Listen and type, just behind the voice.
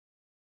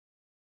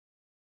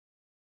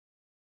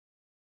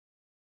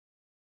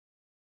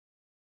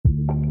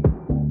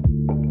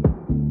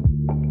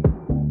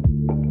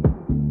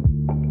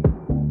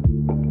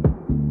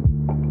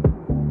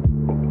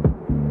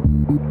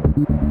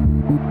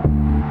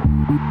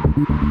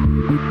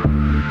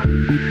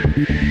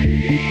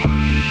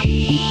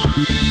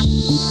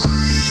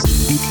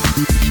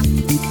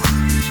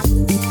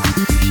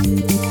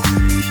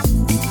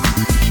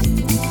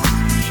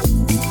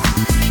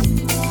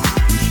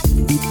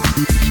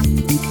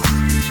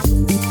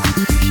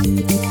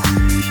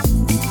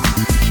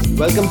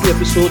Welcome to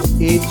episode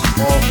 8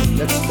 of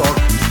Let's Talk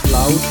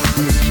Cloud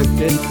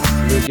Unscripted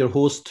with your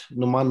host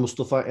Numan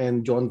Mustafa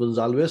and John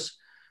Gonzalez.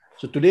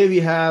 So today we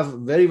have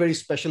very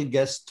special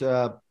guest,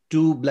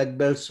 two black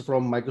belts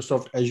from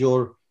Microsoft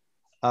Azure,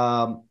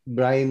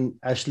 Brian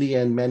Ashley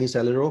and Manny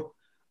Salero.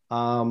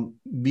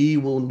 We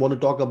will want to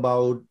talk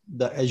about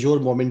the Azure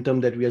momentum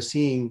that we are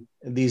seeing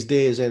these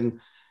days, and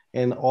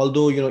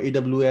although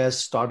AWS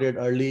started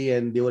early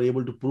and they were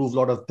able to prove a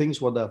lot of things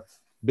for the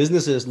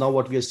businesses, now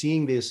what we are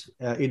seeing is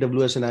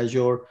AWS and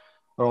Azure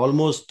are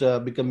almost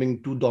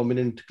becoming two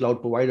dominant cloud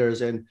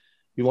providers, and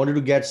we wanted to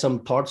get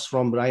some thoughts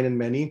from Brian and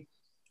Manny.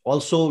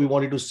 Also, we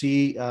wanted to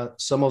see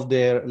some of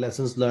their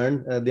lessons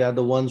learned. They are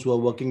the ones who are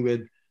working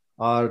with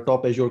our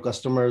top Azure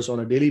customers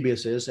on a daily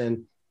basis,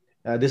 and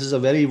this is a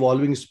very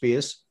evolving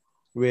space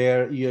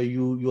where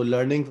you're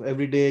learning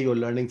every day. You're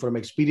learning from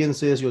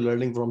experiences. You're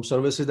learning from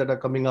services that are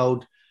coming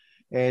out,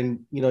 and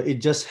it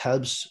just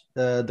helps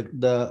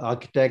the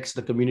architects,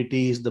 the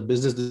communities, the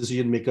business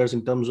decision makers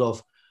in terms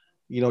of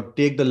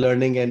take the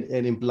learning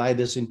and imply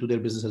this into their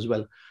business as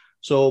well.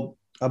 So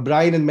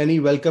Brian and Manny,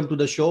 welcome to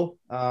the show.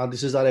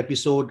 This is our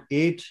episode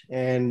 8,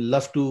 and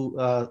love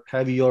to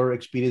have your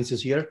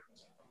experiences here.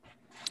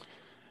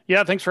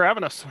 Yeah, thanks for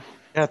having us.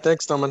 Yeah,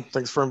 thanks, Norman.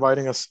 Thanks for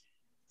inviting us.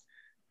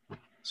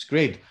 It's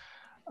great.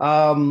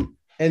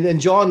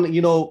 And John,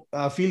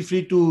 feel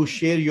free to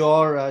share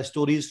your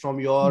stories from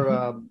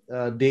your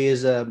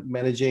days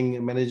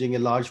managing a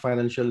large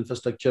financial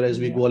infrastructure as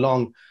we go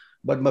along.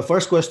 But my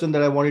first question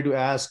that I wanted to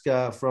ask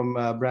from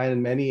Brian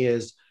and Manny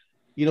is,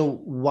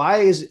 why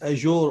is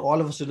Azure all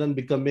of a sudden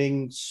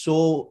becoming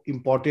so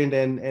important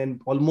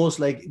and almost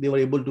like they were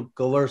able to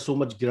cover so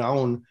much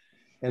ground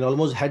and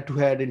almost head to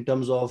head in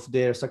terms of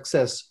their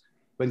success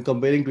when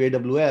comparing to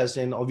AWS,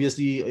 and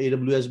obviously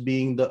AWS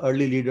being the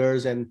early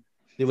leaders, and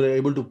they were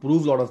able to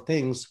prove a lot of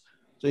things.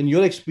 So in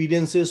your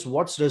experiences,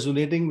 what's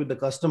resonating with the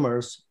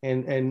customers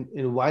and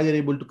why they're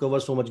able to cover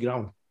so much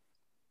ground?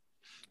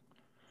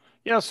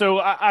 Yeah, so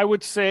I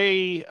would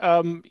say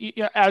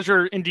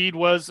Azure indeed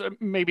was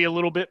maybe a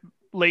little bit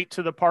late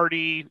to the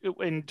party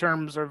in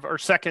terms of, or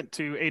second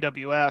to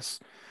AWS.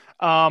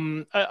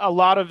 A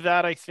lot of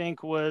that, I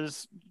think,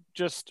 was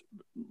just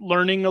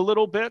learning a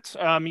little bit.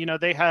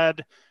 They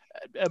had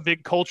a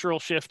big cultural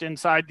shift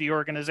inside the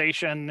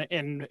organization,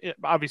 and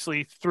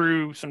obviously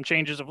through some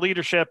changes of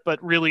leadership,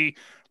 but really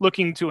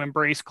looking to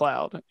embrace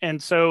cloud.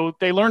 And so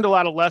they learned a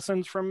lot of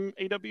lessons from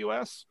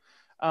AWS,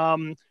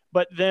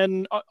 but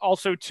then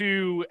also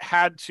too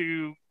had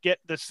to get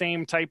the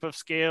same type of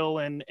scale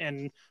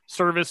and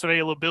service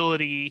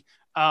availability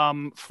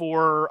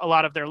for a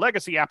lot of their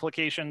legacy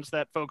applications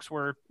that folks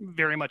were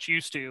very much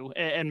used to,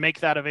 and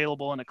make that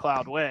available in a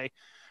cloud way.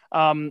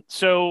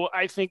 So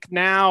I think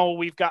now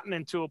we've gotten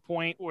into a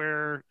point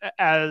where,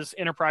 as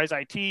enterprise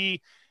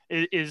IT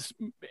is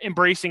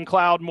embracing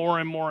cloud more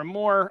and more and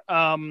more,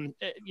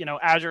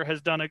 Azure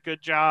has done a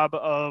good job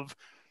of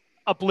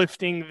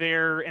uplifting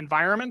their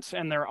environments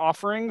and their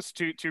offerings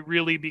to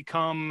really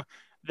become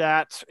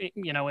that,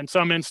 in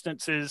some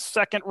instances,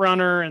 second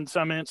runner, in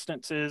some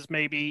instances,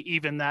 maybe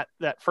even that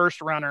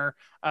first runner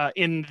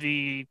in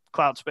the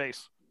cloud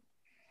space.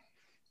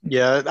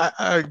 Yeah,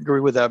 I agree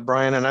with that,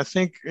 Brian. And I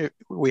think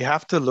we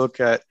have to look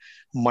at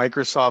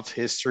Microsoft's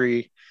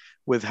history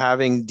with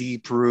having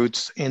deep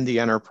roots in the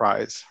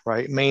enterprise,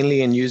 right?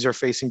 Mainly in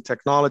user-facing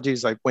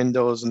technologies like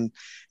Windows and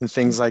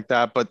things like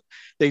that. But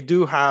they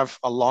do have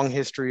a long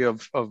history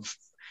of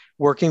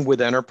working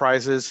with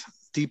enterprises,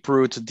 deep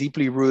roots,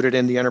 deeply rooted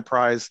in the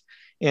enterprise,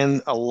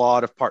 and a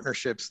lot of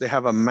partnerships. They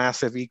have a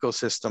massive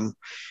ecosystem,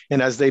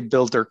 and as they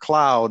build their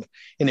cloud,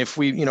 and if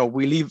we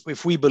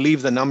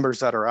believe the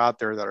numbers that are out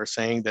there that are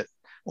saying that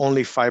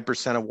only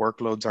 5% of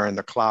workloads are in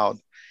the cloud,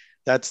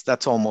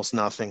 that's almost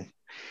nothing.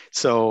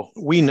 So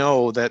we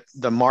know that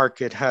the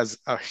market has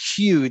a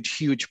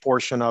huge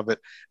portion of it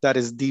that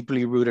is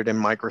deeply rooted in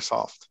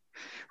Microsoft,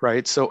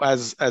 right? So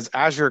as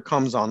Azure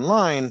comes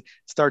online,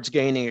 starts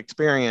gaining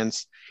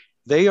experience,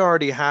 they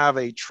already have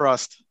a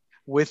trust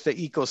with the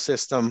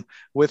ecosystem,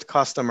 with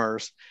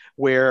customers,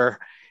 where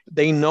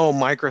they know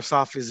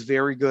Microsoft is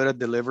very good at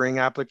delivering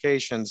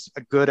applications,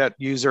 good at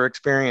user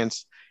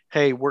experience.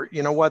 Hey,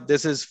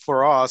 this is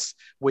for us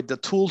with the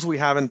tools we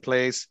have in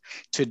place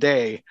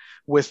today,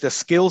 with the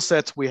skill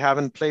sets we have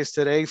in place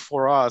today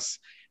for us,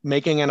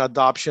 making an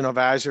adoption of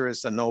Azure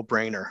is a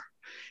no-brainer.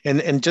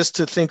 And just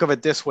to think of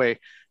it this way,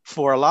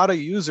 for a lot of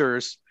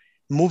users,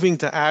 moving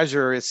to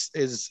Azure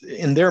is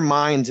in their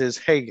minds is,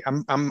 hey,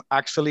 I'm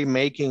actually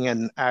making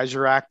an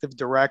Azure Active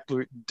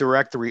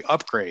Directory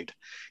upgrade.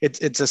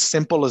 It's as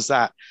simple as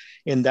that,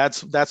 and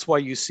that's why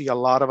you see a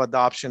lot of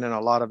adoption and a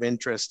lot of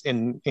interest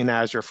in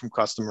Azure from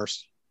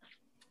customers.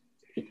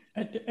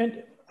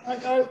 And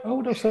I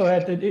would also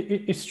add that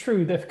it's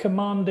true they've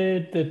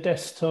commanded the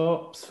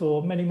desktops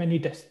for many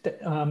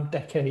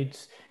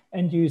decades,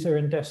 end user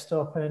and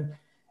desktop, and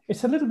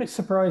it's a little bit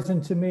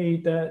surprising to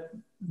me that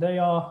they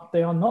are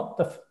not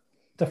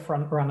the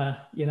front runner,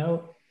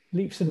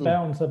 leaps and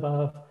bounds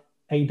above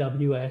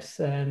AWS,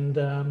 and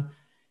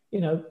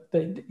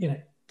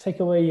take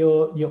away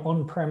your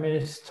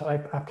on-premise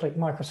type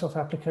Microsoft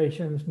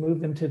applications, move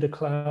them to the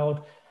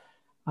cloud,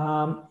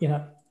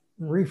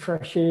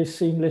 refreshes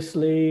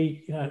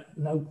seamlessly,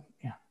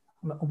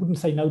 I wouldn't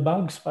say no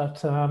bugs,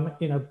 but,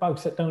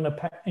 bugs that don't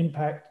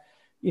impact,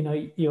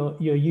 your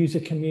user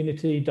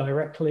community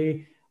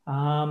directly.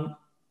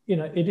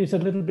 It is a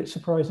little bit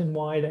surprising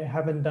why they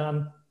haven't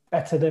done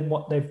better than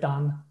what they've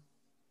done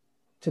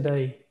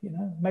today.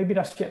 Maybe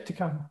that's yet to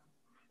come.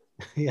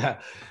 Yeah.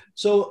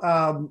 So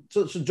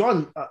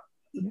John,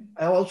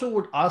 I also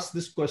would ask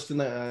this question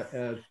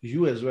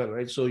you as well,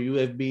 right? So you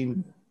have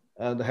been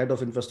the head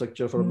of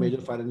infrastructure for a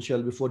major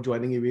financial before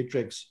joining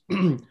Aviatrix.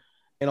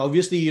 And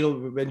obviously,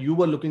 when you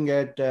were looking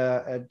at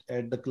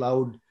the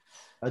cloud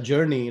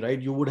journey,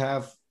 right, you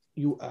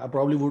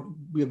probably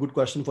would be a good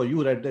question for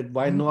you, right? That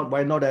why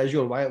not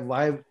Azure? Why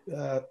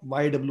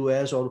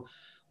AWS? Or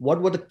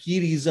what were the key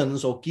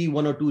reasons or key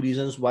one or two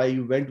reasons why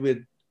you went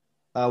with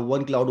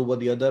one cloud over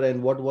the other?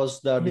 And what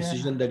was the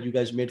decision that you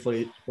guys made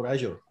for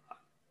Azure?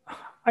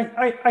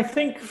 I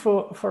think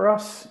for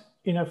us,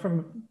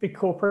 from big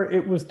corporate,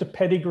 it was the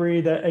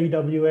pedigree that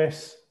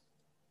AWS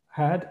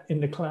had in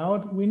the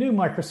cloud. We knew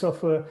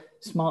Microsoft were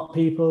smart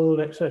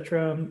people,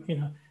 etc.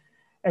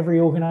 Every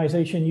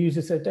organization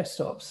uses their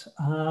desktops,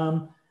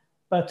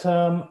 but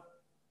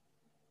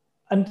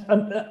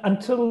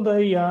until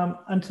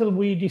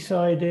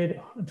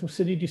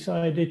Citi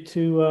decided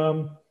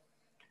to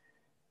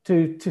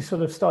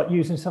sort of start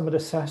using some of the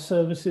SaaS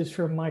services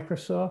from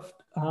Microsoft,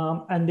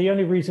 and the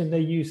only reason they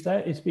used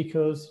that is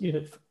because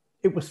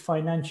it was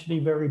financially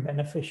very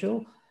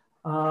beneficial.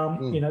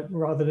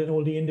 Rather than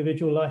all the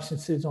individual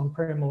licenses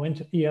on-prem or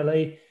into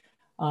ELA,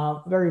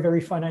 very,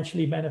 very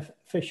financially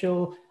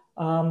beneficial.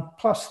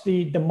 Plus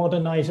the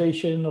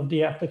modernization of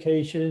the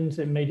applications,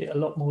 it made it a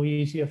lot more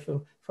easier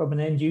from an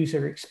end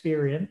user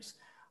experience.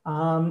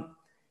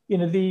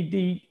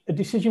 The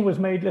decision was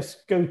made, let's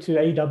go to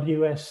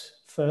AWS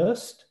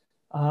first,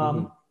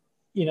 to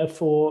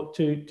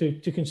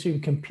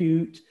consume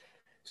compute,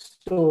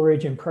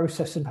 storage and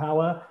processing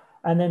power.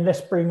 And then let's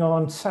bring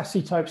on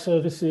SASE type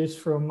services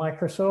from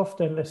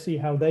Microsoft and let's see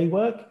how they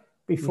work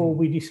before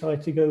we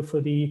decide to go for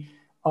the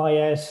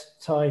IaaS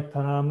type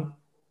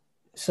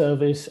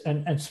service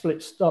and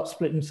start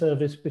splitting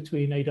service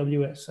between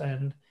AWS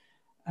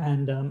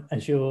and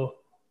Azure.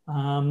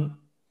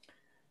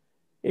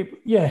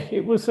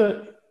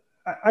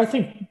 I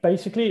think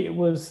basically it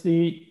was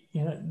the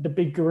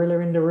big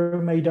gorilla in the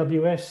room,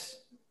 AWS.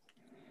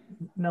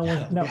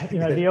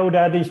 The old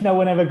adage, no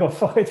one ever got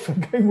fired for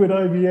going with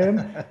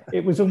IBM.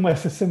 It was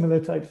almost a similar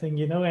type thing,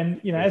 and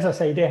as I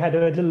say, they had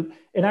a little,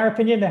 in our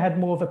opinion, they had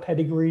more of a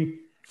pedigree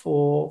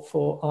for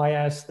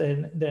IaaS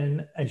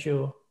than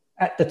Azure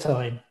at the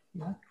time.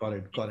 Got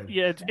it.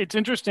 Yeah, it's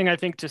interesting, I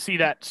think, to see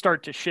that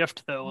start to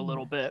shift though a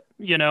little bit.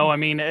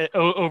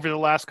 Over the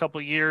last couple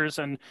of years,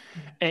 and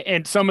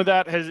some of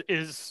that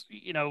is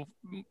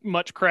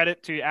much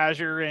credit to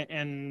Azure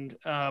and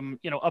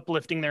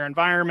uplifting their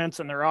environments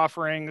and their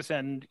offerings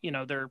and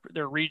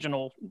their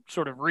regional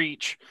sort of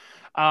reach,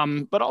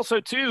 but also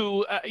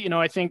too,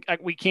 I think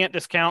we can't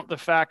discount the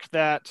fact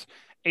that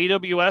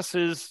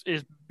AWS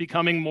is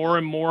becoming more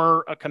and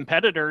more a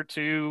competitor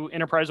to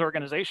enterprise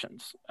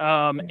organizations.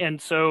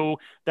 And so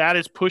that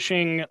is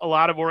pushing a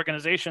lot of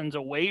organizations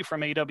away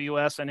from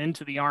AWS and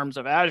into the arms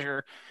of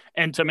Azure.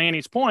 And to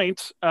Manny's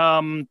point,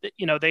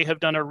 they have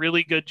done a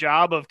really good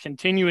job of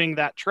continuing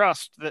that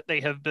trust that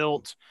they have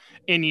built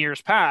in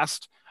years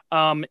past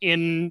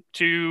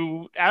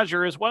into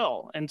Azure as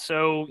well. And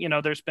so,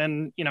 there's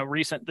been,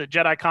 recent, the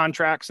JEDI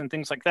contracts and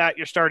things like that.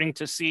 You're starting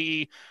to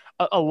see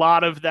a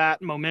lot of that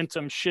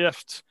momentum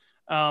shift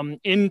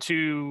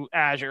into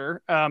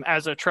Azure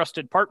as a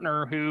trusted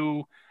partner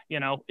who,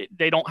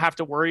 they don't have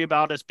to worry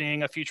about as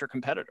being a future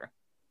competitor.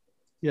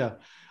 Yeah.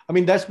 I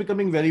mean, that's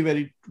becoming very,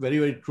 very, very,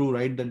 very true,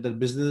 right? That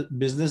the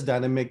business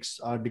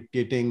dynamics are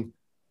dictating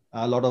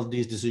a lot of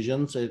these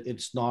decisions.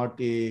 It's not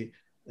a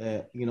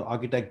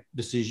architect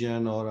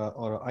decision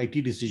or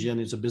IT decision.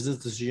 It's a business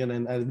decision.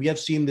 And we have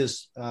seen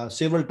this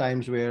several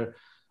times where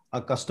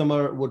a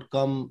customer would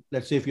come,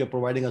 let's say if you're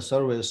providing a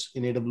service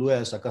in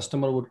AWS, a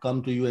customer would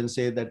come to you and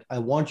say that I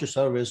want your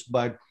service,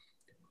 but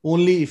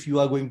only if you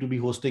are going to be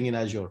hosting in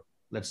Azure,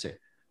 let's say,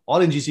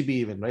 or in GCP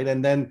even, right?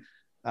 And then,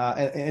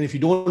 and if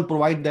you don't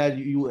provide that,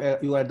 you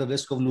are at the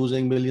risk of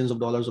losing millions of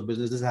dollars of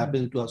business. This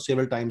happened to us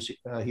several times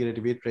here at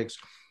Aviatrix.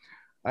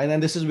 And then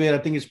this is where I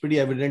think it's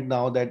pretty evident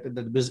now that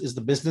it's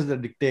the business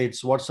that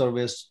dictates what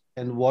service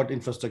and what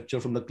infrastructure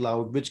from the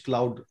cloud, which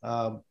cloud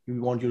we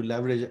want you to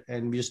leverage.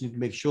 And we just need to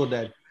make sure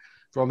that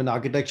from an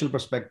architectural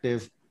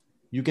perspective,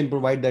 you can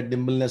provide that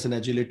nimbleness and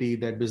agility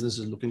that business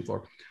is looking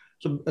for.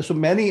 So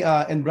Manny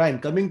and Brian,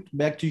 coming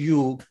back to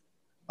you,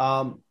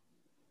 tell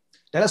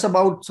us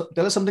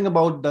something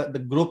about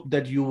the group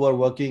that you were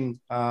working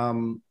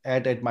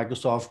at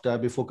Microsoft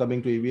before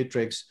coming to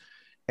Aviatrix,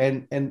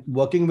 and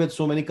working with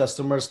so many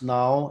customers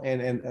now,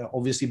 and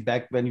obviously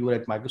back when you were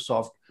at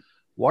Microsoft.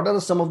 What are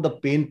some of the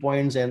pain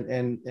points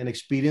and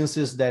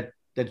experiences that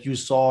you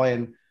saw,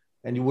 and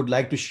and you would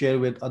like to share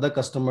with other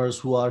customers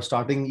who are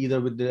starting either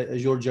with the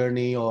Azure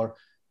journey or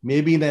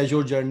maybe in the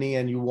Azure journey,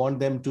 and you want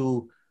them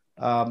to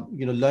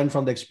learn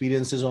from the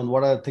experiences on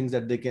what are things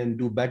that they can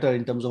do better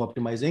in terms of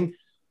optimizing.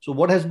 So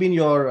what has been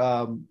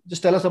your,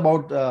 just tell us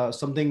about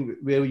something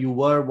where you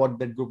were, what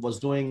that group was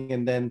doing,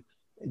 and then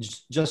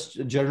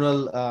just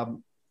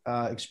general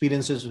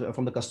experiences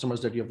from the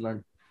customers that you have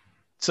learned.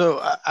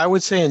 So I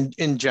would say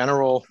in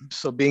general,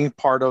 so being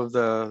part of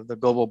the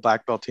global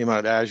black belt team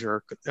at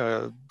Azure,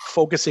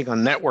 focusing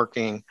on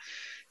networking,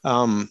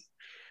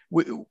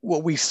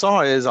 what we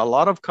saw is a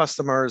lot of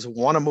customers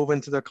want to move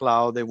into the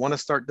cloud. They want to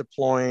start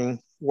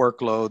deploying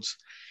workloads.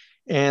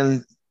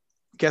 And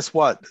guess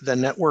what? The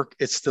network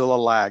is still a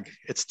lag.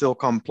 It's still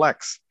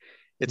complex.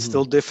 It's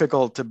still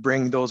difficult to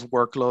bring those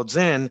workloads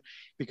in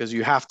because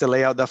you have to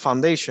lay out the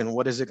foundation.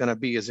 What is it going to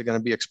be? Is it going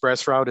to be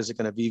ExpressRoute? Is it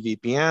going to be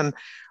VPN?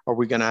 Are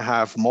we going to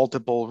have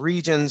multiple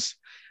regions?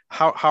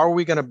 How are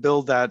we going to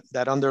build that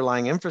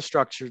underlying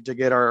infrastructure to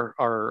get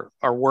our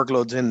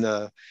workloads in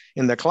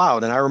the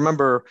cloud? And I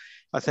remember,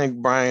 I think,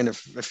 Brian,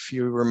 if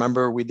you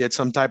remember, we did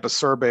some type of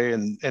survey,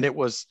 and it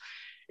was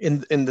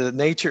in the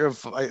nature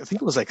of, I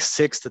think it was like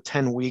 6 to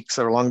 10 weeks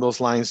or along those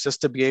lines, just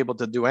to be able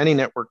to do any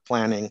network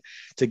planning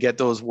to get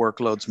those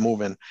workloads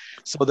moving.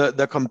 So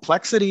the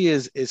complexity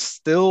is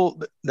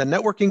still the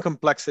networking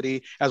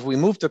complexity as we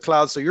move to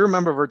cloud. So you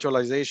remember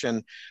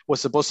virtualization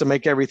was supposed to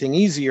make everything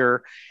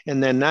easier.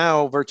 And then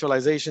now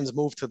virtualization's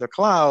moved to the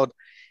cloud.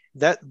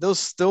 There's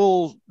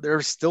still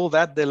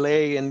that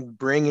delay in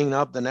bringing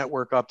up the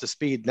network up to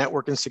speed.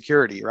 Network and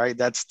security, right?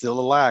 That's still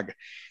a lag.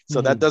 So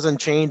that doesn't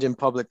change in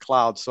public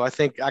cloud. So I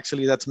think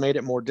actually that's made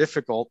it more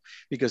difficult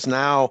because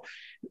now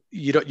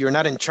you're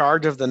not in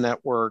charge of the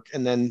network,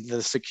 and then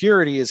the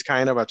security is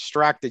kind of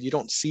abstracted. You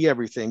don't see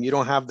everything. You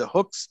don't have the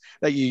hooks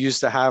that you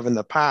used to have in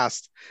the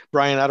past.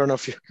 Brian, I don't know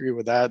if you agree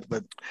with that,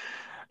 but.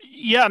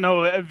 Yeah,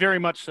 no, very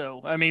much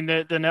so. I mean,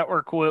 the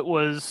network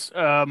was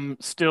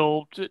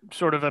still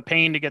sort of a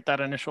pain to get that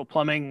initial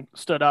plumbing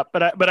stood up.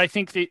 But I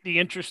think the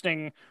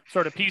interesting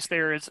sort of piece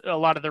there is a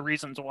lot of the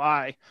reasons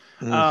why.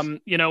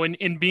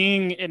 In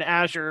being in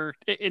Azure,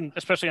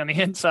 especially on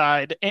the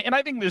inside, and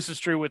I think this is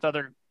true with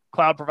other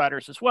cloud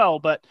providers as well,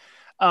 but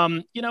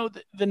the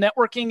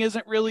networking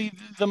isn't really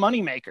the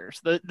money makers.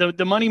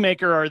 The money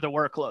maker are the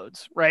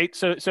workloads, right?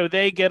 So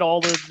they get all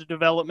of the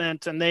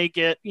development, and they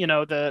get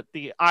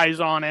the eyes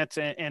on it,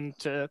 and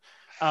to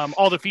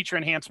all the feature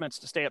enhancements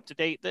to stay up to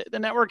date. The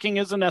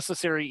networking is a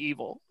necessary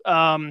evil.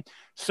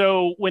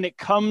 So when it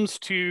comes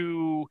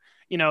to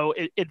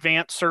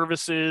advanced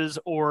services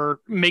or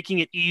making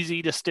it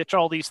easy to stitch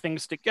all these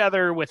things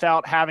together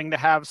without having to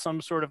have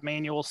some sort of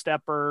manual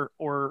step or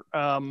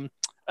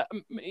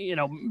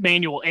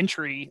manual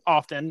entry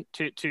often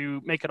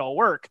to make it all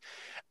work,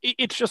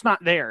 it's just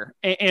not there.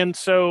 And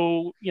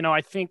so,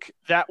 I think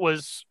that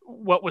was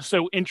what was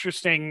so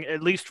interesting,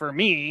 at least for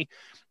me,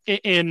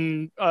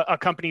 in a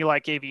company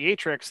like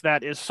Aviatrix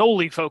that is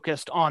solely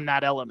focused on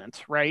that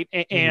element, right?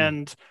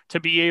 And to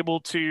be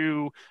able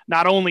to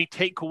not only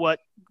take what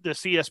the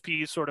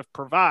CSPs sort of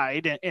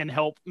provide and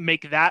help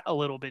make that a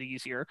little bit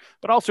easier,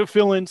 but also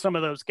fill in some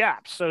of those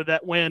gaps so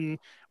that when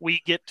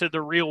we get to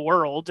the real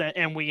world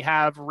and we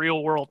have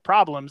real world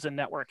problems in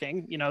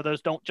networking,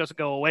 those don't just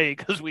go away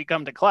because we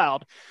come to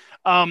cloud.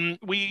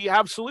 We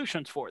have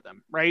solutions for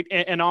them, right?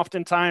 And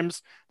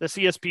oftentimes the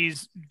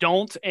CSPs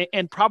don't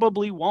and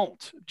probably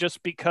won't,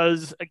 just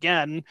because,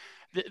 again,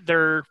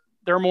 they're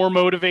more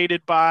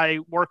motivated by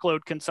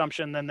workload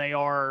consumption than they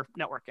are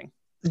networking.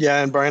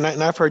 Yeah, and Brian,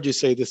 and I've heard you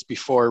say this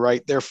before,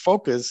 right? Their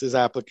focus is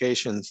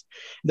applications.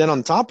 Then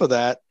on top of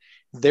that,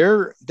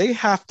 they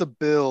have to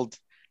build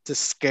to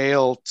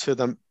scale to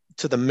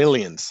the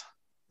millions,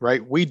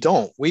 right? We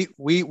don't.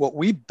 What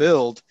we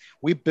build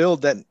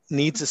that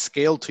needs to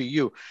scale to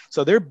you.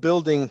 So they're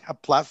building a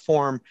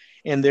platform,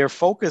 and their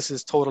focus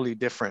is totally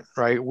different,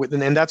 right?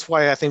 And that's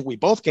why I think we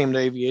both came to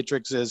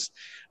Aviatrix is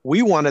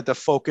we wanted to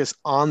focus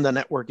on the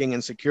networking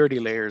and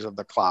security layers of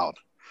the cloud,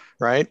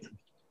 right?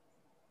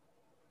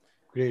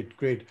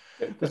 Great.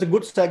 That's a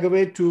good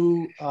segue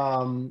to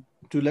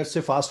let's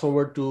say fast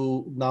forward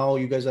to now.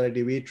 You guys are at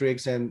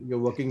Aviatrix and you're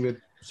working with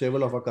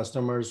several of our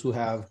customers who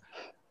have,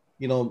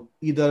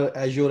 either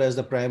Azure as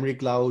the primary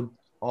cloud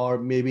or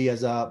maybe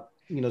as a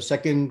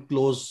second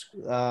close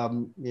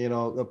cloud in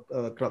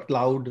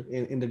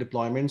the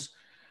deployments.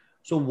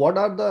 So what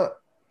are the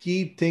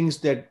key things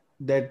that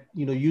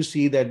you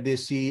see that they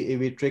see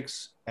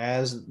Aviatrix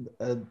as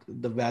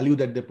the value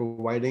that they're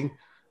providing?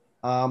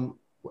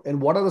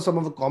 And what are some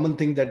of the common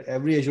things that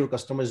every Azure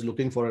customer is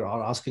looking for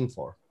or asking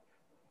for?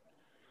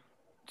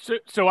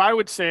 So I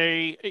would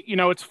say,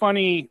 it's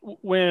funny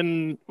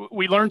when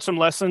we learned some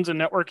lessons in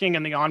networking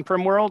in the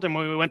on-prem world, and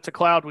when we went to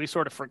cloud, we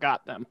sort of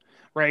forgot them,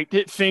 right?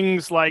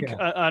 Things like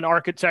an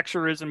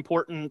architecture is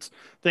important.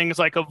 Things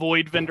like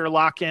avoid vendor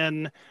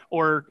lock-in,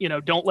 or,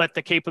 don't let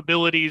the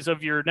capabilities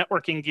of your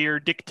networking gear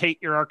dictate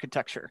your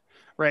architecture,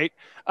 right?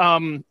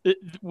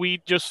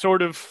 We just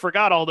sort of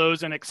forgot all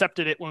those and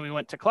accepted it when we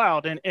went to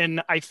cloud.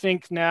 And I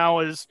think now,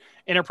 as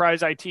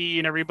enterprise IT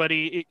and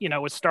everybody,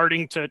 is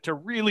starting to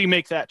really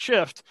make that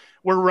shift,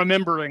 we're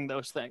remembering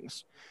those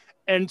things.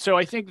 And so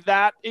I think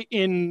that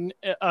in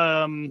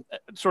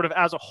sort of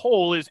as a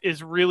whole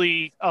is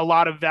really a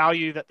lot of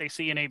value that they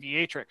see in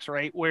Aviatrix,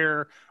 right?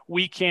 Where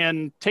we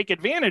can take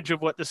advantage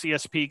of what the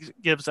CSP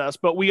gives us,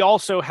 but we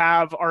also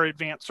have our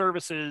advanced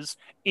services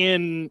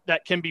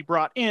that can be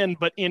brought in,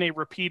 but in a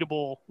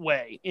repeatable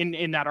way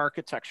in that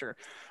architecture.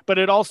 But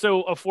it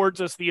also affords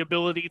us the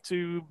ability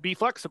to be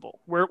flexible.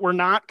 We're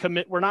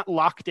not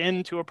locked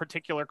into a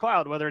particular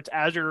cloud, whether it's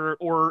Azure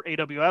or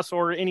AWS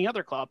or any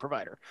other cloud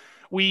provider.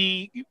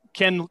 We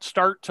can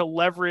start to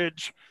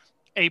leverage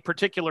a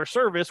particular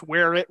service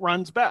where it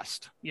runs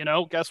best.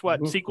 Guess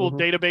what? SQL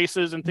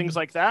databases and things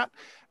like that,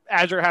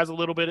 Azure has a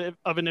little bit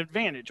of an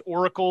advantage.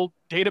 Oracle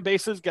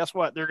databases, guess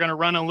what? They're going to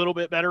run a little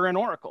bit better in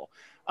Oracle.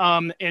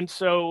 And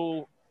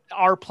so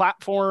our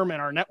platform and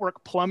our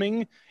network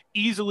plumbing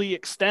easily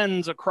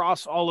extends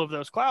across all of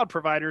those cloud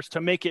providers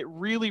to make it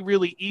really,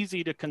 really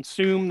easy to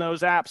consume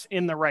those apps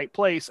in the right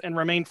place and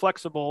remain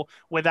flexible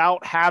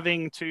without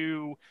having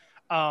to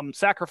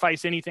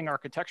sacrifice anything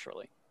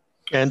architecturally.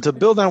 And to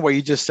build on what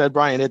you just said,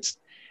 Brian, it's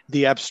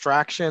the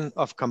abstraction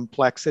of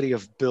complexity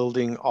of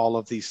building all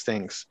of these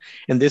things.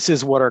 And this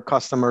is what our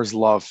customers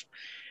love.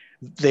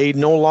 They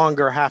no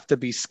longer have to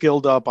be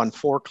skilled up on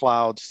 4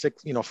 clouds,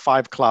 6,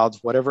 5 clouds,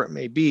 whatever it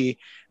may be.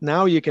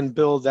 Now you can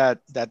build that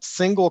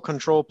single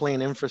control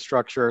plane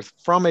infrastructure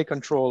from a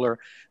controller,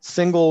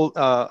 single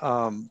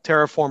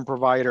Terraform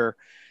provider,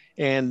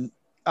 and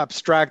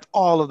abstract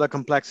all of the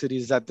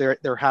complexities that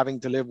they're having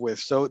to live with.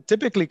 So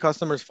typically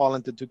customers fall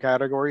into 2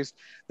 categories: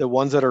 the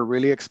ones that are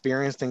really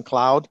experienced in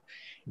cloud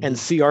and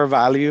see our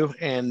value,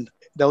 and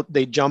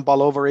they jump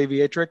all over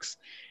Aviatrix.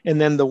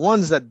 And then the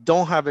ones that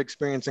don't have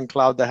experience in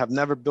cloud, that have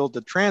never built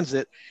a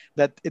transit,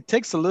 that it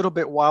takes a little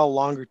bit while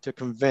longer to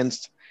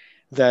convince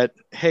that,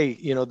 hey,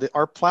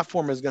 our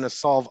platform is going to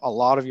solve a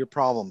lot of your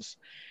problems.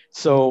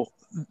 So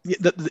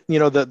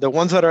the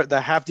ones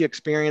that have the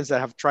experience, that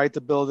have tried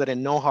to build it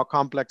and know how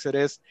complex it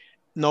is,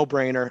 no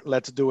brainer.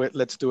 Let's do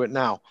it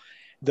now.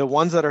 The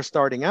ones that are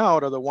starting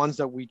out are the ones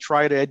that we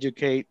try to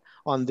educate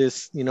on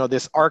this,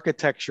 this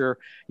architecture.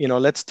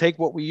 Let's take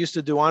what we used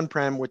to do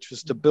on-prem, which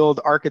was to build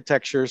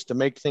architectures to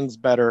make things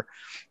better.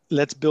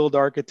 Let's build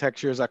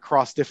architectures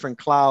across different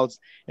clouds.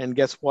 And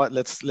guess what?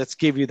 Let's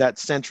give you that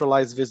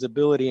centralized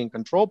visibility and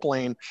control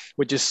plane,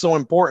 which is so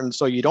important.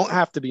 So you don't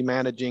have to be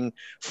managing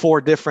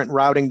 4 different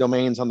routing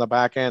domains on the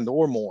back end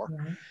or more.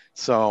 Mm-hmm.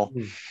 So,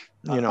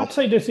 I'd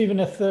say there's even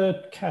a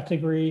third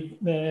category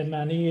there,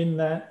 Manny, in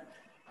that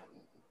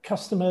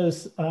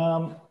customers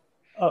are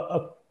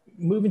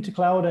moving to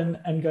cloud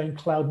and going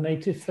cloud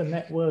native for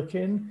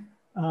networking,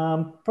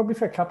 probably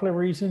for a couple of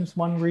reasons.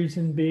 One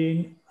reason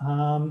being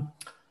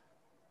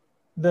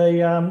they've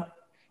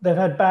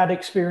had bad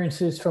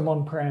experiences from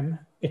on-prem.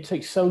 It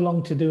takes so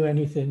long to do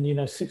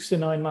anything, 6 to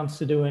 9 months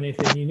to do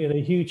anything. You need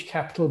a huge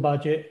capital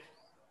budget.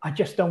 I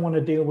just don't want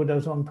to deal with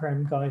those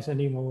on-prem guys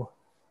anymore.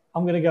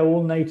 I'm going to go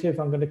all native.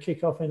 I'm going to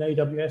kick off in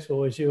AWS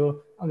or Azure.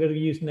 I'm going to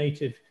use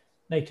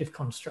native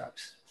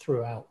constructs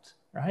throughout,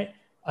 right?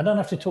 I don't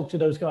have to talk to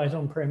those guys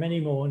on-prem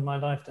anymore in my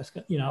life. That's,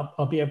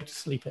 I'll be able to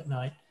sleep at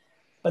night.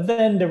 But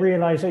then the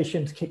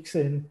realization kicks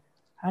in.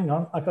 Hang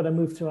on, I've got to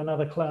move to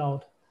another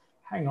cloud.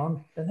 Hang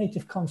on, the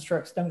native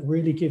constructs don't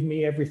really give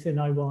me everything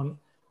I want.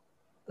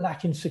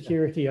 Lacking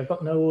security, I've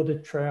got no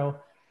audit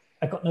trail.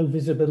 I've got no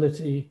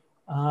visibility.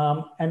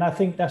 And I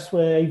think that's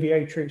where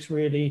Aviatrix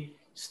really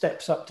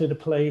steps up to the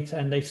plate,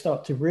 and they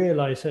start to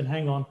realize that,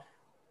 hang on,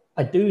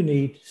 I do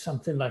need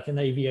something like an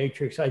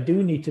Aviatrix. I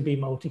do need to be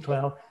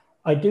multi-cloud.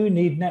 I do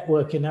need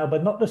networking now,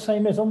 but not the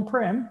same as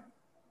on-prem.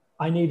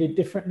 I need it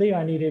differently.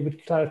 I need it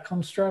with cloud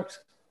constructs.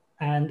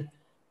 And,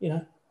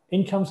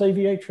 in comes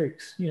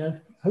Aviatrix,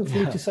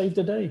 hopefully to save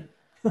the day.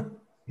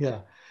 Yeah.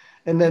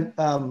 And then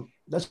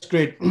that's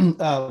great.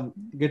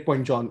 Great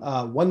point, John.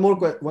 One more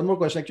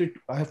question. Actually,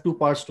 I have 2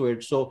 parts to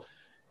it. So,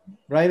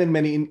 Ryan and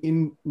Manny,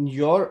 in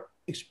your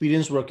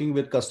experience working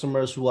with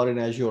customers who are in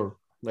Azure,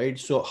 right?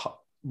 So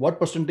what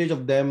percentage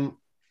of them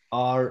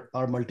are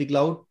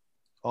multi-cloud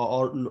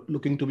or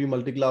looking to be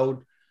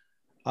multi-cloud?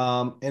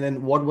 And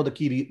then what are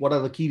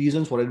the key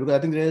reasons for it? Because I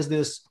think there is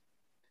this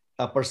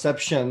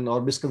perception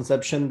or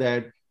misconception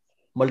that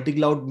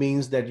multi-cloud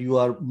means that you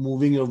are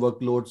moving your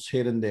workloads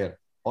here and there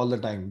all the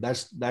time.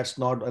 That's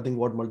not, I think,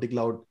 what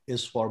multi-cloud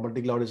is for.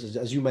 Multi-cloud is,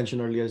 as you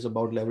mentioned earlier, is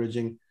about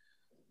leveraging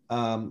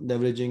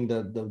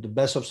the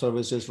best of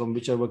services from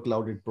whichever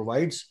cloud it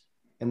provides,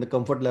 and the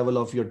comfort level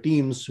of your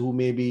teams who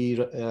may be,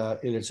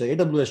 let's say,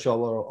 AWS shop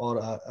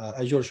or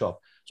Azure shop.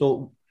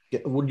 So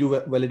would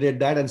you validate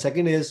that? And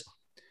second is,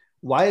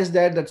 why is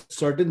that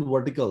certain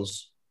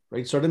verticals,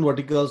 right? Certain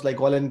verticals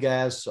like oil and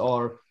gas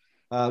or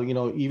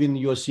even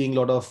you're seeing a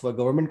lot of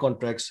government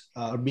contracts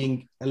are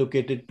being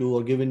allocated to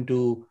or given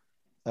to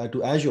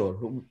Azure.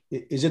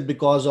 Is it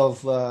because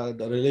of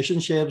the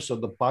relationships or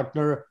the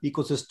partner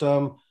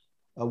ecosystem?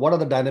 What are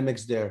the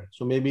dynamics there?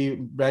 So maybe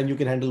Brian, you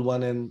can handle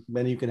one, and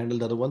Benny, you can handle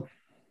the other one.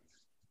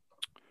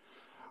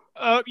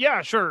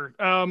 Yeah, sure.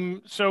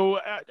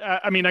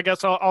 I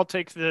guess I'll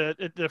take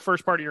the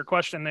first part of your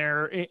question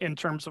there in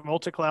terms of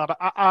multi-cloud.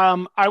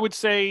 I would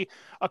say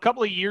a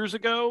couple of years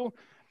ago,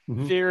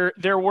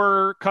 there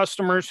were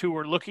customers who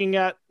were looking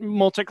at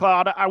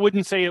multi-cloud. I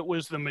wouldn't say it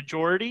was the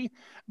majority,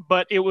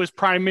 but it was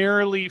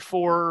primarily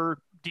for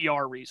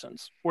DR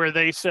reasons, where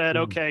they said,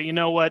 okay, you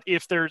know what,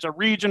 if there's a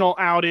regional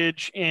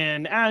outage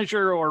in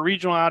Azure or a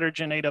regional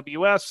outage in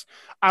AWS,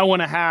 I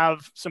want to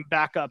have some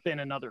backup in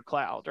another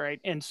cloud,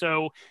 right? And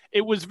so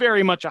it was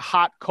very much a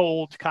hot,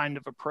 cold kind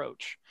of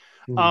approach.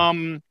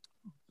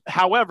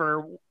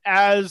 However,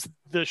 as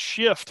the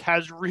shift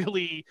has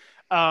really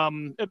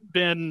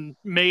been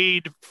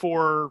made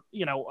for,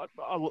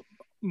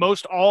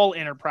 most all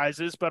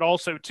enterprises, but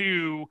also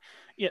to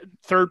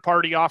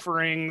third-party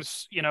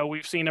offerings.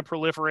 We've seen a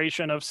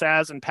proliferation of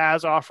SaaS and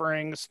PaaS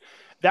offerings.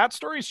 That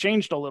story's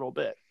changed a little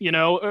bit.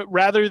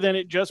 Rather than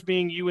it just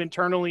being you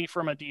internally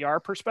from a DR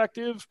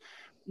perspective,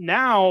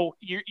 now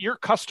your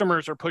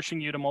customers are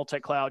pushing you to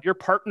multi-cloud. Your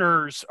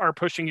partners are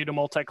pushing you to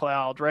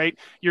multi-cloud, right?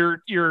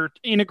 Your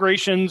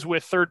integrations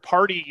with third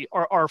party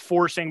are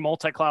forcing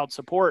multi-cloud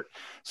support.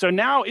 So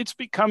now it's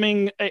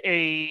becoming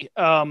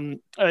an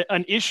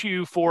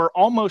issue for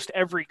almost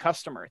every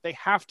customer. They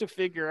have to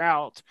figure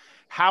out,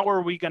 how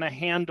are we going to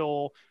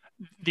handle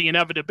the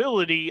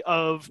inevitability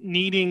of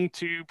needing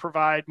to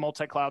provide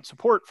multi-cloud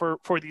support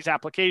for these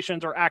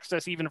applications, or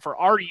access even for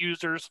our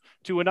users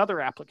to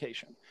another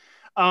application.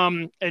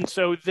 And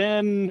so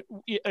then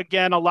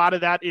again, a lot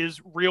of that is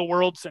real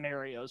world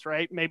scenarios,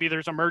 right? Maybe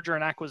there's a merger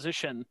and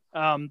acquisition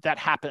that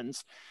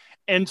happens.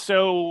 And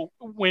so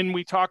when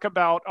we talk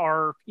about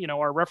our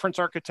reference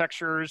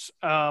architectures,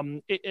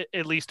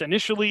 at least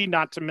initially,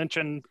 not to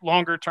mention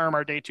longer term,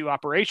 our day two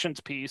operations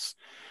piece,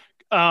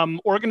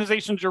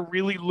 organizations are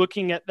really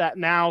looking at that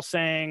now,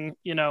 saying,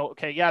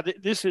 okay, yeah,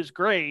 this is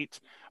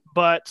great,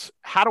 but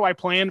how do I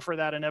plan for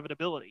that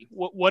inevitability?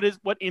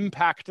 What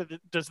impact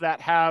does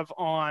that have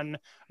on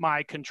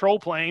my control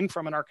plane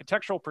from an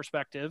architectural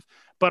perspective,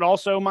 but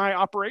also my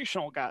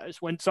operational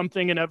guys when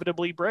something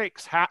inevitably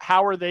breaks?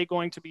 How are they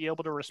going to be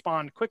able to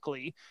respond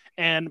quickly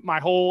and my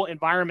whole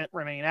environment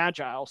remain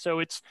agile? So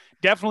it's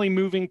definitely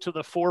moving to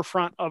the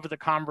forefront of the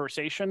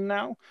conversation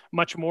now,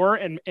 much more,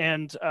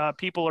 and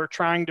people are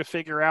trying to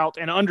figure out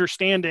and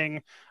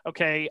understanding,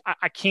 okay,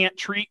 I can't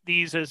treat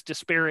these as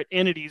disparate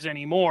entities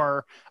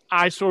anymore.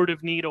 I sort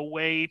of need a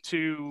way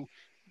to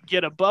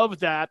get above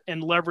that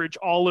and leverage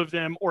all of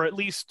them, or at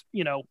least,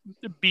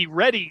 be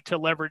ready to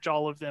leverage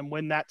all of them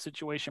when that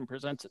situation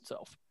presents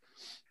itself.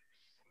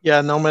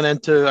 Yeah, Noman,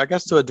 and to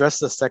address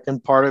the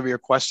second part of your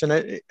question,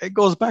 it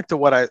goes back to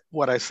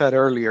what I said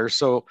earlier.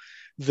 So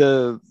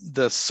the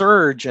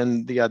surge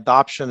and the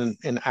adoption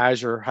in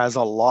Azure has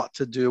a lot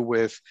to do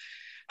with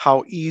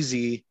how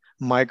easy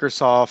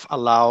Microsoft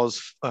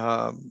allows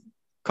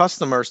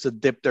customers to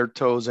dip their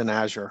toes in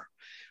Azure,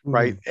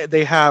 right?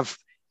 They have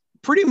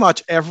pretty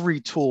much every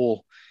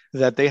tool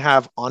that they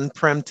have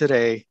on-prem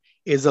today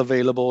is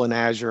available in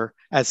Azure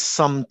as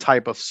some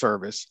type of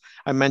service.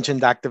 I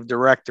mentioned Active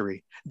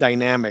Directory,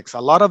 Dynamics, a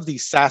lot of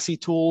these SASE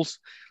tools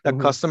that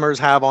customers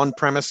have on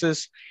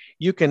premises.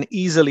 You can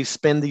easily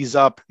spin these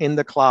up in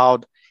the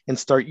cloud and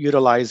start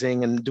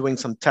utilizing and doing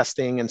some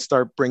testing and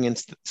start bringing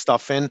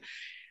stuff in.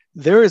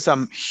 There is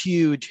a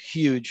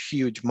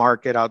huge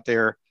market out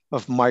there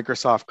of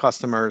Microsoft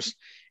customers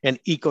and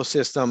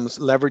ecosystems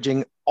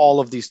leveraging all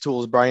of these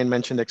tools. Brian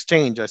mentioned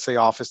Exchange. I say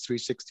Office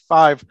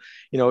 365.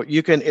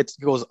 It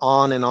goes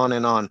on and on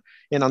and on.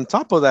 And on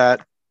top of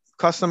that,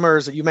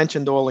 customers, you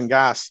mentioned oil and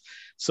gas.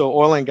 So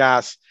oil and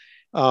gas,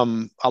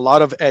 a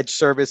lot of edge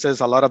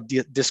services, a lot of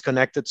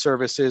disconnected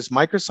services.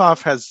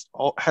 Microsoft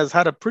has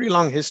had a pretty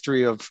long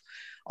history of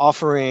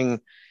offering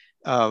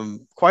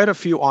quite a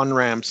few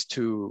on-ramps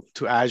to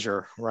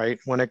Azure, right?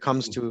 When it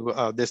comes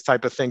to this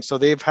type of thing. So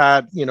they've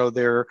had,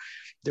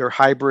 their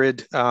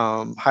hybrid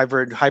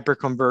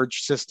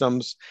hyper-converged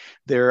systems.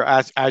 Their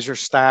Azure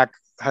Stack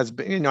has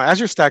been,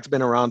 Azure Stack's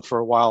been around for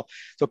a while.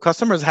 So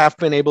customers have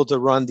been able to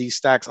run these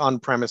stacks on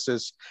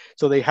premises.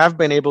 So they have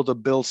been able to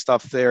build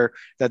stuff there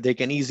that they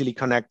can easily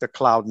connect the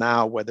cloud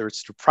now, whether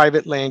it's through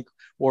private link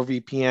or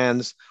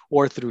VPNs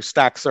or through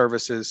stack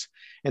services.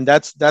 And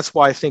that's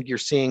why I think you're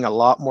seeing a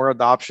lot more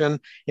adoption,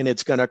 and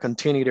it's going to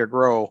continue to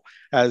grow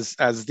as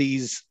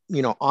these,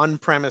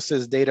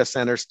 on-premises data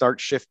centers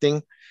start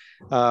shifting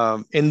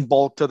in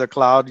bulk to the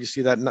cloud. You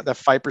see that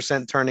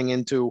 5% turning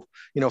into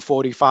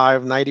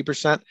 45,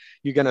 90%.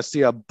 You're going to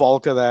see a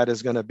bulk of that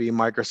is going to be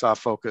Microsoft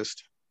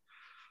focused.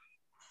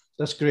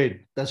 That's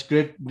great. That's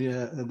great.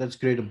 Yeah, that's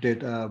great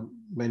update,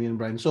 Benny and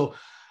Brian. So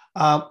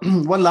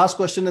one last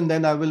question, and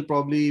then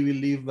we'll leave.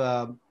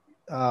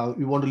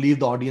 We want to leave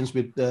the audience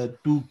with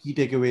two key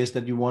takeaways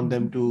that you want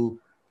them to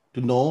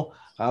know.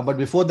 But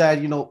before that,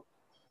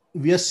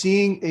 we are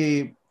seeing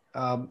a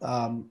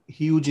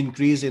huge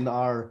increase in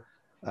our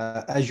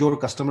Azure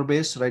customer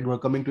base, right? We're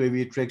coming to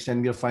Aviatrix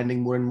and we are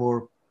finding more and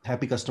more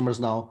happy customers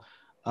now.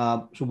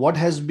 So what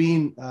has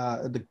been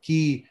the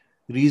key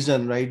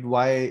reason, right,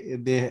 why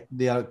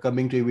they are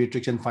coming to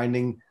Aviatrix and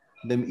finding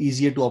them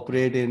easier to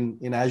operate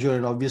in Azure,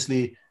 and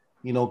obviously,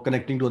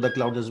 connecting to other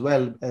clouds as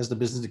well as the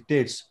business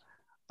dictates.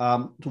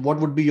 So what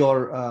would be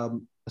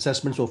your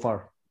assessment so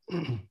far?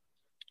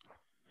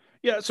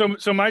 Yeah,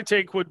 so my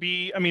take would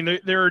be, I mean,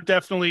 there are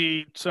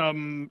definitely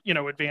some,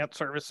 advanced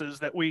services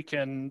that we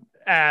can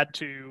add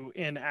to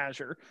in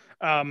Azure,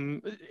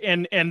 and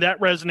that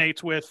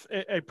resonates with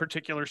a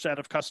particular set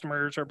of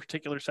customers or a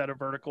particular set of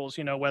verticals.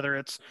 Whether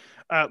it's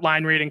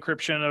line rate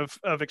encryption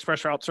of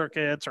express route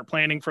circuits or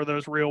planning for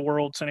those real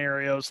world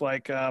scenarios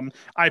like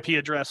IP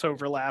address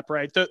overlap,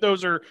 right?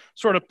 Those are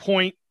sort of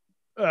point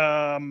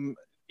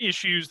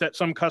issues that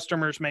some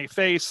customers may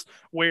face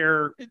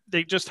where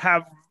they just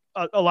have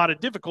a lot of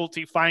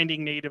difficulty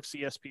finding native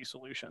CSP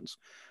solutions.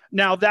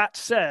 Now, that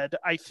said,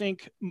 I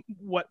think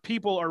what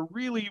people are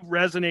really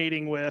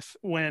resonating with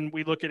when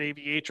we look at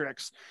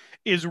Aviatrix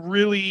is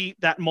really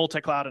that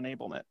multi-cloud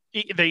enablement.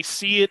 They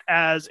see it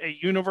as a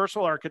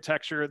universal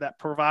architecture that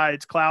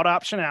provides cloud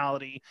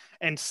optionality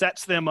and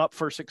sets them up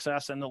for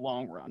success in the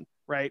long run,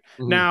 right?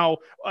 Mm-hmm. Now,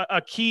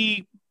 a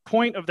key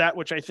point of that,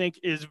 which I think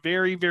is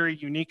very, very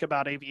unique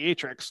about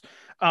Aviatrix.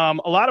 A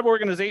lot of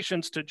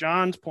organizations, to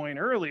John's point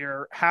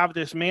earlier, have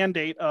this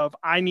mandate of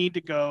I need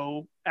to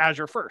go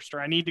Azure first, or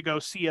I need to go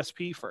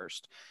CSP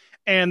first.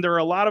 And there are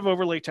a lot of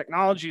overlay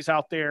technologies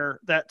out there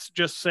that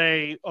just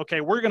say, okay,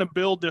 we're going to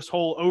build this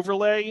whole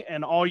overlay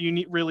and all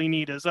you really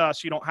need is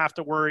us. You don't have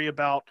to worry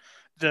about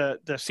the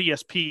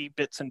CSP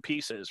bits and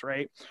pieces,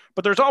 right?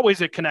 But there's always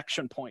a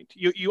connection point.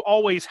 You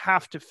always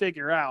have to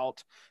figure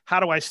out, how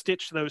do I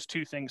stitch those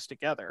two things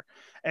together?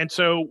 And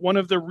so one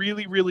of the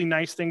really, really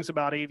nice things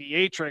about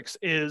Aviatrix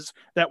is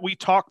that we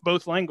talk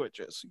both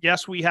languages.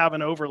 Yes, we have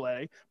an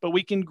overlay, but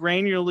we can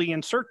granularly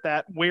insert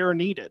that where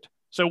needed.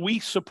 So we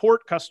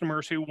support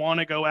customers who want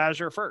to go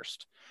Azure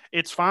first.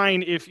 It's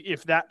fine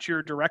if that's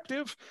your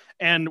directive,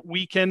 and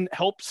we can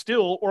help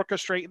still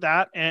orchestrate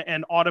that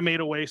and automate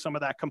away some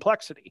of that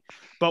complexity.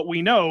 But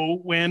we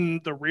know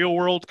when the real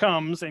world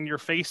comes and you're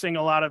facing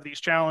a lot of these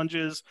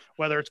challenges,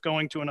 whether it's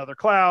going to another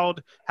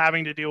cloud,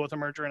 having to deal with a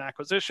merger and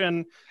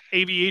acquisition,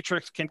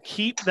 Aviatrix can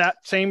keep that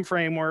same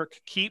framework,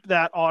 keep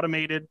that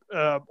automated,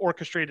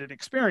 orchestrated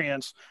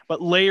experience,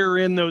 but layer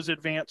in those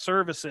advanced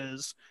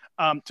services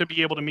to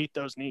be able to meet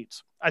those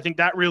needs. I think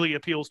that really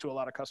appeals to a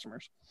lot of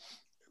customers.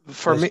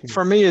 For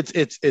me,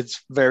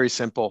 it's very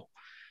simple.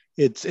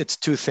 It's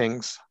two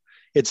things.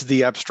 It's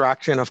the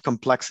abstraction of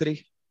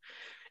complexity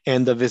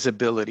and the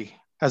visibility.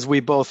 As we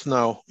both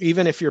know,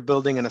 even if you're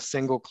building in a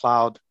single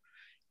cloud,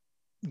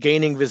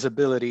 gaining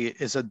visibility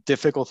is a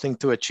difficult thing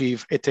to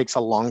achieve. It takes a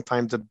long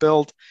time to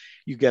build.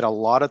 You get a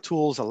lot of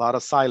tools, a lot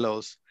of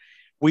silos.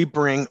 We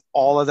bring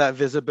all of that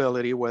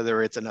visibility,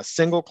 whether it's in a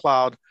single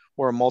cloud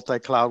or a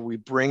multi-cloud, we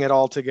bring it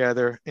all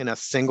together in a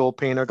single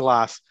pane of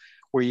glass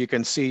where you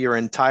can see your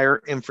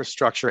entire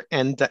infrastructure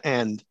end to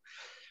end,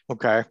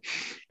 okay?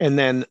 And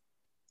then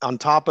on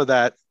top of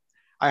that,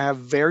 I have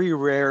very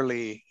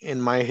rarely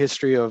in my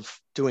history of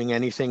doing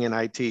anything in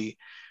IT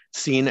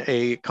seen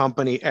a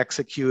company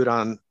execute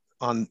on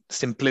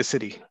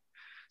simplicity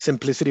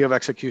of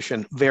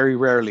execution. Very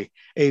rarely.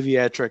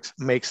 Aviatrix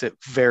makes it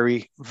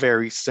very,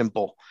 very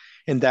simple.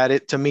 And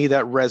that to me,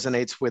 that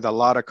resonates with a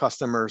lot of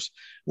customers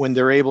when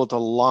they're able to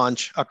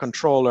launch a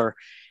controller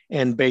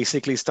and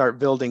basically start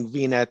building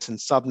VNets and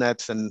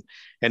subnets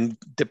and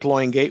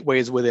deploying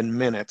gateways within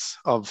minutes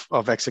of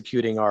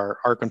executing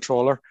our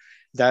controller.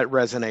 That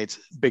resonates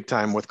big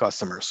time with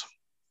customers.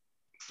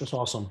 That's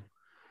awesome.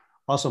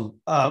 Awesome.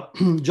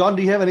 John,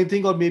 do you have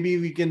anything, or maybe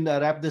we can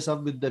wrap this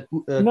up with the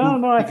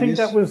No, I think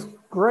that was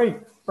great,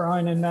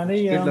 Brian and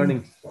Nanny. Great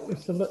learning.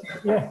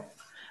 Yeah.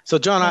 So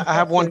John, I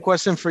have one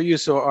question for you.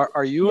 So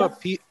are you a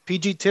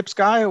PG Tips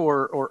guy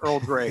or Earl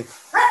Grey?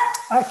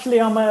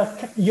 Actually, I'm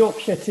a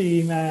Yorkshire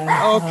tea man.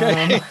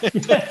 Okay.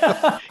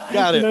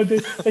 Got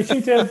it. They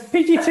seem to have,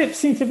 PG Tips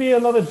seem to be a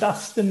lot of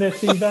dust in their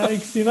tea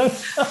bags,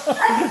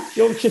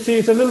 Yorkshire tea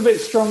is a little bit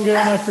stronger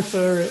and I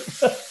prefer it.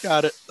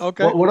 Got it.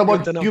 Okay. What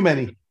about you,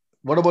 Manny?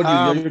 What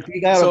about you? You're a tea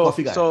guy or a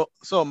coffee guy?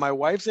 So my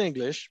wife's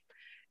English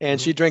and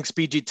she drinks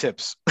PG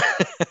Tips.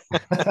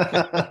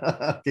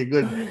 Okay,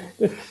 good.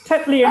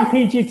 Tetley and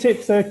PG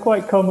Tips are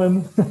quite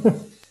common.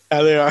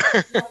 Yeah, they are.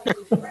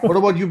 What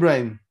about you,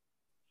 Brian?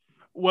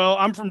 Well,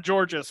 I'm from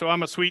Georgia, so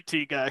I'm a sweet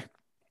tea guy.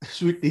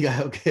 Sweet tea guy,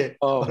 okay.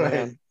 Oh,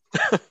 man.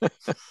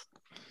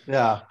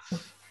 Yeah.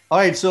 All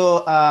right,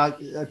 so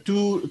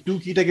two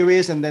key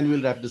takeaways, and then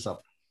we'll wrap this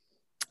up.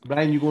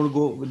 Brian, you going to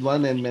go with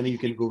one, and Manny, you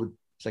can go with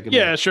second.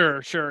 Yeah,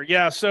 one. Sure.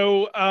 Yeah.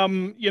 So,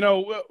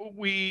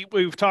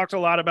 we've talked a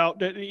lot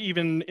about,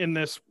 even in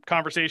this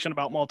conversation,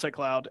 about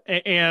multi-cloud,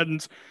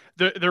 and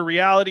the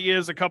reality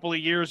is, a couple of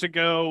years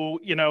ago,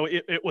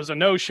 it was a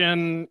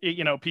notion.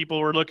 People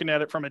were looking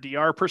at it from a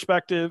DR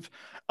perspective.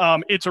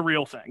 It's a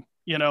real thing.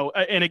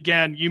 And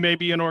again, you may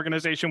be an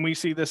organization, we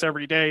see this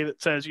every day,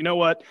 that says, you know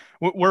what,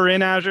 we're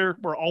in Azure.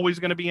 We're always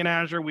going to be in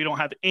Azure. We don't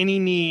have any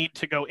need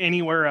to go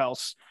anywhere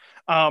else.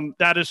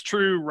 That is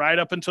true right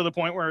up until the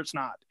point where it's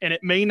not. And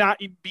it may not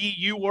be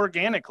you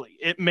organically.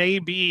 It may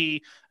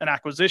be an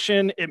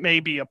acquisition. It may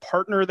be a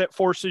partner that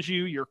forces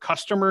you. Your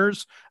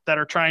customers that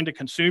are trying to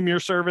consume your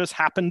service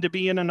happen to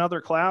be in another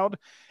cloud.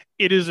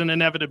 It is an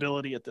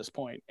inevitability at this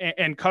point.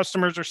 And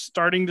customers are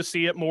starting to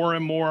see it more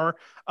and more.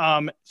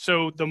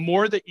 So the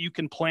more that you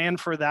can plan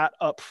for that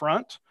up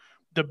front,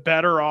 the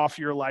better off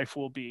your life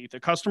will be. The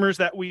customers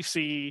that we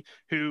see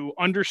who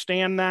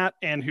understand that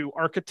and who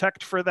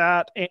architect for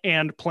that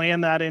and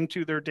plan that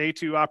into their day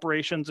two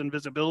operations and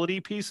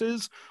visibility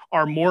pieces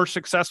are more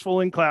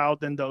successful in cloud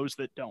than those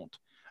that don't,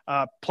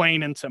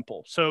 plain and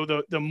simple. So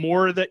the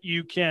more that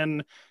you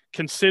can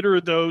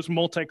consider those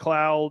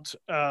multi-cloud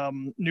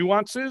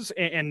nuances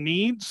and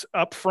needs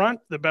up front,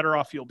 the better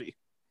off you'll be.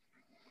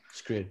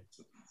 That's great.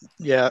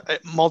 Yeah,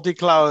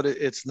 multi-cloud,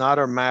 it's not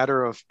a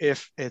matter of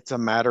if, it's a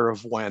matter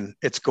of when.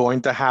 It's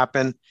going to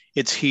happen.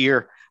 It's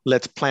here.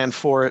 Let's plan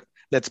for it.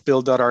 Let's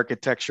build that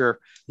architecture.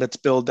 Let's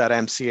build that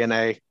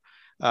MCNA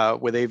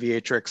with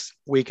Aviatrix.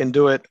 We can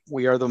do it.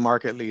 We are the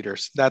market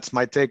leaders. That's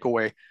my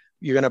takeaway.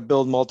 You're going to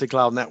build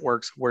multi-cloud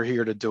networks. We're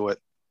here to do it.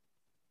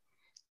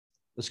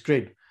 That's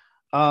great.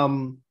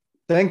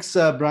 Thanks,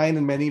 Brian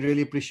and Manny.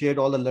 Really appreciate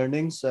all the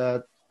learnings.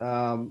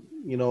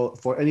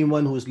 For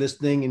anyone who's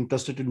listening,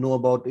 interested to know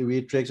about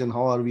Aviatrix and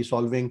how are we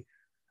solving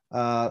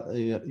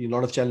a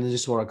lot of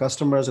challenges for our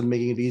customers and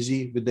making it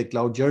easy with their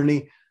cloud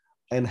journey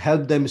and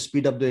help them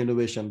speed up their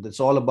innovation. That's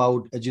all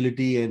about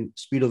agility and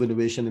speed of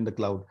innovation in the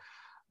cloud.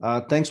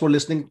 Thanks for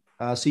listening.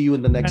 See you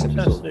in the next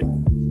episode.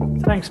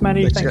 Thanks,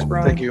 Manny. Thanks,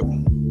 Brian. Thank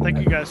you. Thank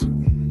you, guys.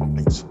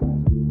 Thanks.